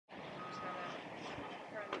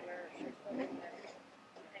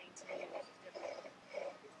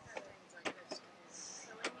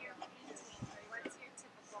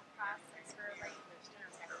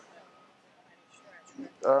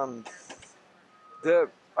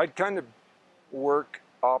I'd kind of work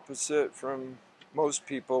opposite from most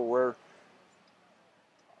people, where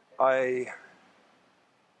I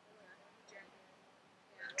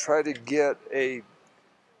try to get a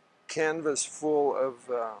canvas full of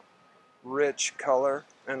rich color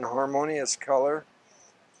and harmonious color,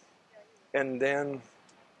 and then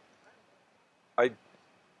I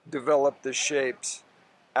develop the shapes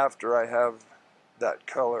after I have that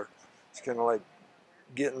color. It's kind of like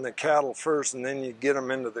getting the cattle first, and then you get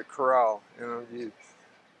them into the corral.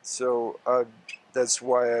 So that's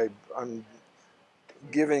why I'm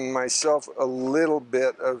giving myself a little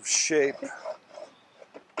bit of shape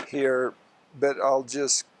here, but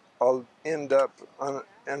I'll end up on,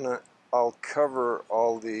 and I'll cover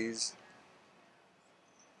all these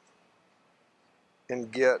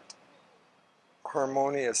and get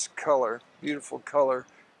harmonious color, beautiful color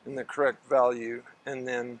in the correct value, and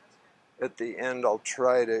then at the end I'll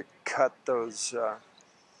try to cut those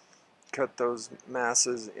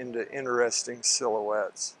masses into interesting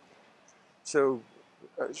silhouettes. So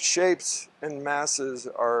shapes and masses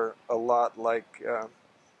are a lot like,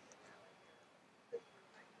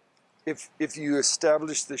 if you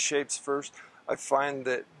establish the shapes first, I find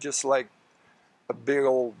that just like a big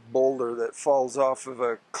old boulder that falls off of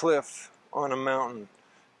a cliff on a mountain,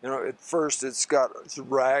 at first it's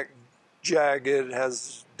jagged, it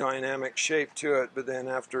has dynamic shape to it, but then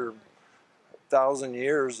after 1,000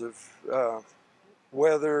 years of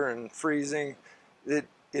weather and freezing, it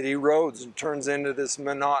erodes and turns into this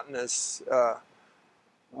monotonous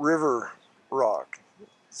river rock.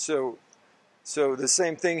 So the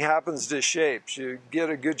same thing happens to shapes. You get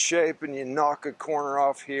a good shape and you knock a corner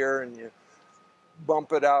off here and you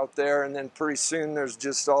bump it out there, and then pretty soon there's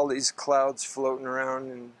just all these clouds floating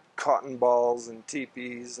around and cotton balls and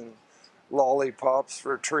teepees and lollipops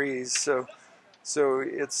for trees. So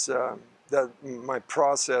it's that my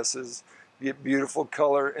process is get beautiful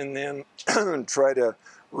color and then try to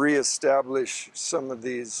reestablish some of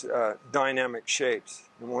these dynamic shapes.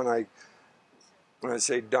 And when I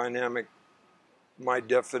say dynamic, my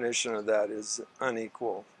definition of that is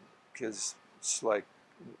unequal, because it's like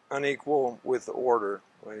unequal with order.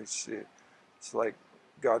 It's like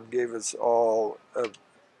God gave us all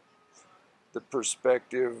the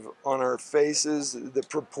perspective on our faces. The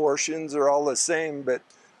proportions are all the same, but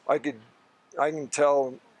I can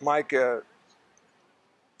tell Micah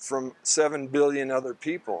from 7 billion other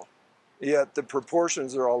people, yet the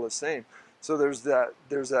proportions are all the same. So there's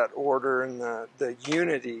that order and the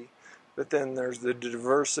unity, but then there's the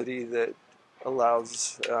diversity that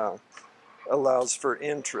allows for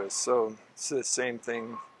interest. So it's the same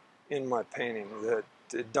thing in my painting, that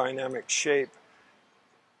the dynamic shape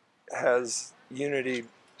has unity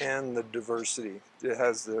and the diversity. It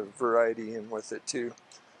has the variety in with it too.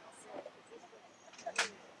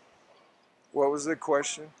 What was the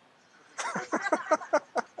question?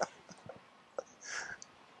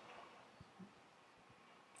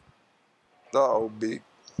 Uh-oh, beak.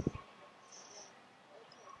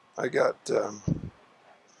 I got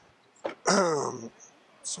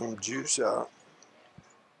some juice out.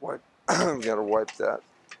 Gotta wipe that.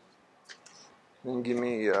 Then give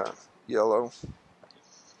me yellow.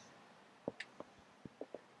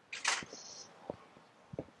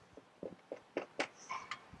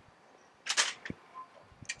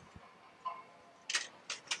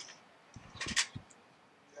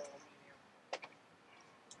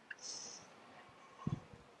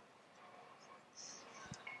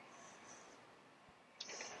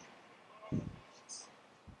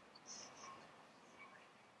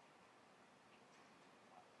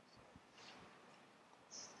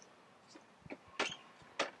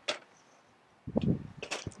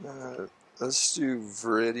 Let's do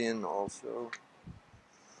Viridian also.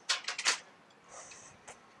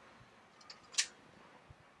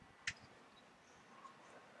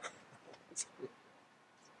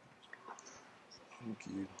 Thank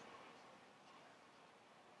you.